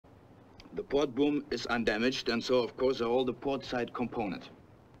The port boom is undamaged, and so, of course, are all the port side components.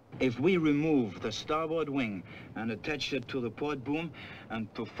 If we remove the starboard wing and attach it to the port boom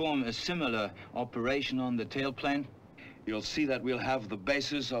and perform a similar operation on the tailplane, you'll see that we'll have the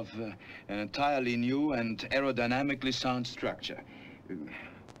basis of an entirely new and aerodynamically sound structure.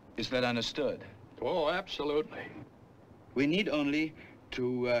 Is that understood? Oh, absolutely. We need only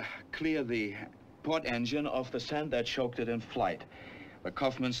to clear the port engine of the sand that choked it in flight. The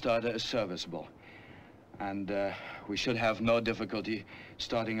Kaufman starter is serviceable, and we should have no difficulty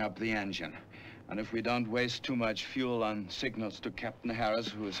starting up the engine. And if we don't waste too much fuel on signals to Captain Harris,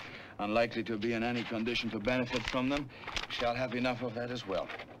 who is unlikely to be in any condition to benefit from them, we shall have enough of that as well.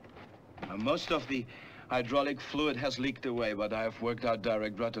 Most of the hydraulic fluid has leaked away, but I have worked out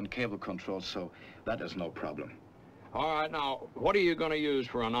direct rut and cable control, so that is no problem. All right, now, what are you going to use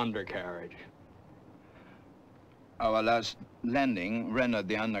for an undercarriage? Our last landing rendered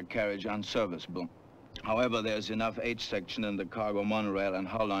the undercarriage unserviceable. However, there's enough H-section in the cargo monorail and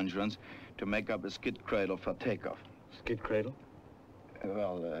hull longerons to make up a skid cradle for takeoff. Skid cradle?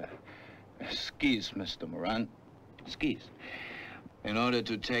 Well, skis, Mr. Moran. Skis. In order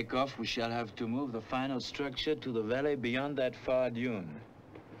to take off, we shall have to move the final structure to the valley beyond that far dune.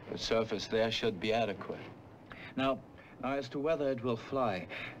 The surface there should be adequate. Now, as to whether it will fly,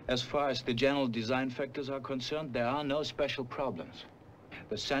 as far as the general design factors are concerned, there are no special problems.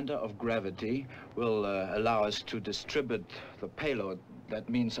 The center of gravity will allow us to distribute the payload, that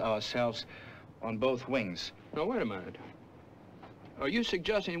means ourselves, on both wings. Now, wait a minute. Are you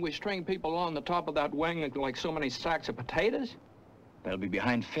suggesting we string people on the top of that wing like so many sacks of potatoes? They'll be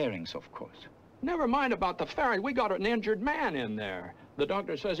behind fairings, of course. Never mind about the fairing. We got an injured man in there. The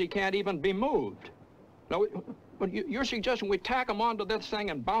doctor says he can't even be moved. Now, but you're suggesting we tack him onto this thing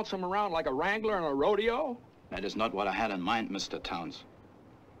and bounce him around like a wrangler in a rodeo? That is not what I had in mind, Mr. Towns.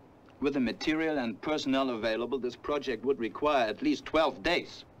 With the material and personnel available, this project would require at least 12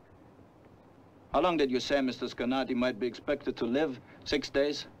 days. How long did you say Mr. Scarnati might be expected to live? 6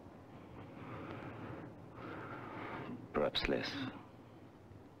 days? Perhaps less.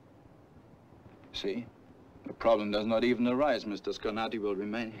 See? The problem does not even arise. Mr. Scarnati will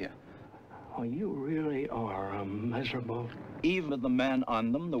remain here. Oh, you really are a miserable... Even with the man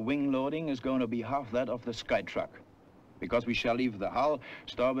on them, the wing loading is going to be half that of the Skytruck. Because we shall leave the hull,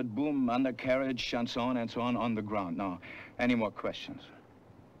 starboard boom, undercarriage, and so on the ground. Now, any more questions?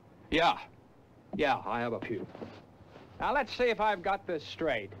 Yeah, I have a few. Now, let's see if I've got this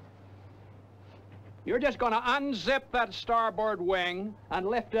straight. You're just going to unzip that starboard wing and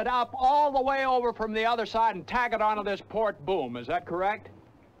lift it up all the way over from the other side and tack it onto this port boom. Is that correct?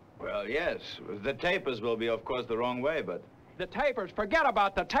 Well, yes. The tapers will be, of course, the wrong way, but... The tapers? Forget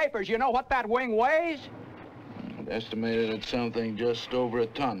about the tapers. You know what that wing weighs? Estimated at something just over a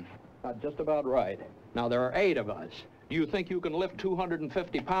ton. Just about right. Now, there are 8 of us. Do you think you can lift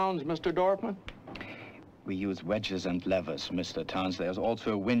 250 pounds, Mr. Dorfman? We use wedges and levers, Mr. Towns. There's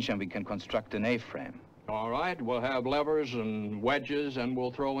also a winch, and we can construct an A-frame. All right, we'll have levers and wedges, and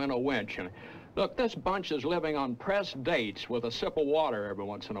we'll throw in a winch. And look, this bunch is living on pressed dates with a sip of water every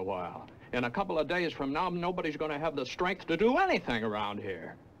once in a while. In a couple of days from now, nobody's going to have the strength to do anything around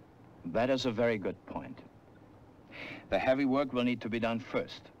here. That is a very good point. The heavy work will need to be done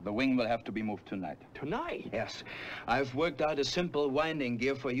first. The wing will have to be moved tonight. Tonight? Yes. I've worked out a simple winding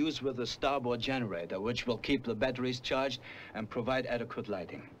gear for use with the starboard generator, which will keep the batteries charged and provide adequate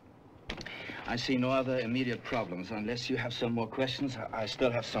lighting. I see no other immediate problems. Unless you have some more questions, I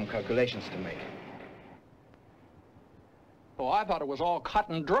still have some calculations to make. Oh, I thought it was all cut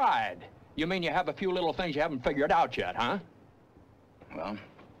and dried. You mean you have a few little things you haven't figured out yet, huh? Well...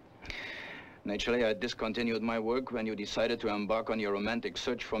 naturally, I discontinued my work when you decided to embark on your romantic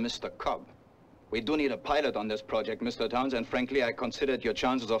search for Mr. Cobb. We do need a pilot on this project, Mr. Towns, and frankly, I considered your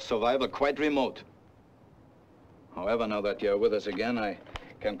chances of survival quite remote. However, now that you're with us again, I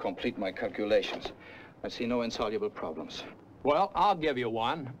can complete my calculations. I see no insoluble problems. Well, I'll give you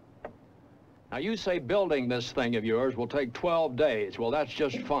one. Now, you say building this thing of yours will take 12 days. Well, that's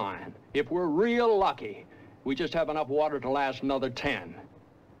just fine. If we're real lucky, we just have enough water to last another 10.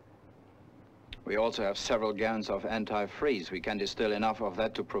 We also have several gallons of anti-freeze. We can distill enough of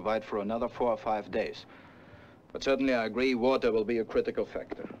that to provide for another 4 or 5 days. But certainly I agree water will be a critical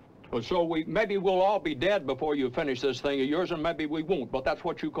factor. Well, so maybe we'll all be dead before you finish this thing of yours, and maybe we won't, but that's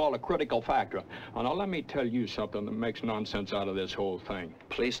what you call a critical factor. Now, let me tell you something that makes nonsense out of this whole thing.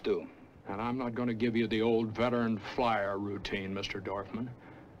 Please do. And I'm not going to give you the old veteran flyer routine, Mr. Dorfman.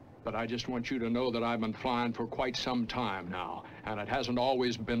 But I just want you to know that I've been flying for quite some time now, and it hasn't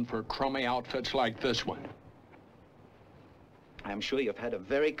always been for crummy outfits like this one. I'm sure you've had a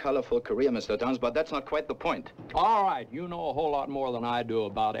very colorful career, Mr. Towns, but that's not quite the point. All right, you know a whole lot more than I do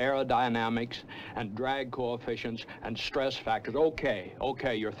about aerodynamics and drag coefficients and stress factors. Okay,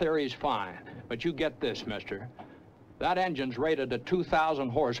 your theory's fine. But you get this, mister. That engine's rated at 2,000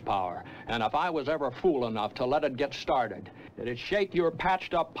 horsepower, and if I was ever fool enough to let it get started, it'd shake your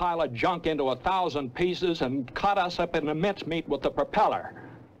patched-up pile of junk into 1,000 pieces and cut us up into mincemeat with the propeller.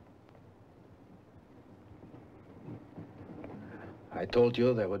 I told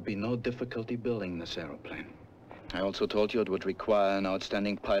you there would be no difficulty building this aeroplane. I also told you it would require an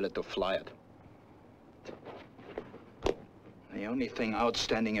outstanding pilot to fly it. The only thing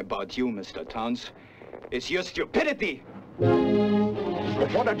outstanding about you, Mr. Towns, is your stupidity!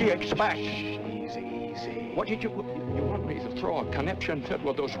 What did you expect? Easy. What did you want me to throw a conniption fit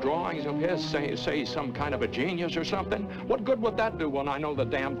with those drawings of his, say some kind of a genius or something? What good would that do when I know the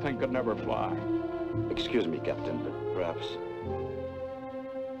damn thing could never fly? Excuse me, Captain, but perhaps...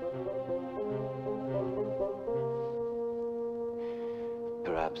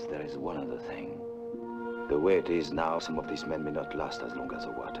 Perhaps there is one other thing. The way it is now, some of these men may not last as long as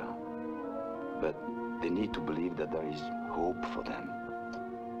the water. But they need to believe that there is hope for them.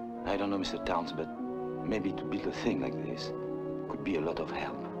 I don't know, Mr. Towns, but maybe to build a thing like this could be a lot of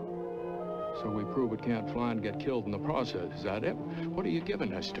help. So we prove it can't fly and get killed in the process, is that it? What are you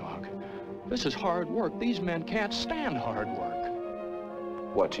giving us, Doc? This is hard work. These men can't stand hard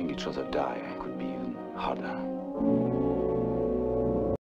work. Watching each other die could be even harder.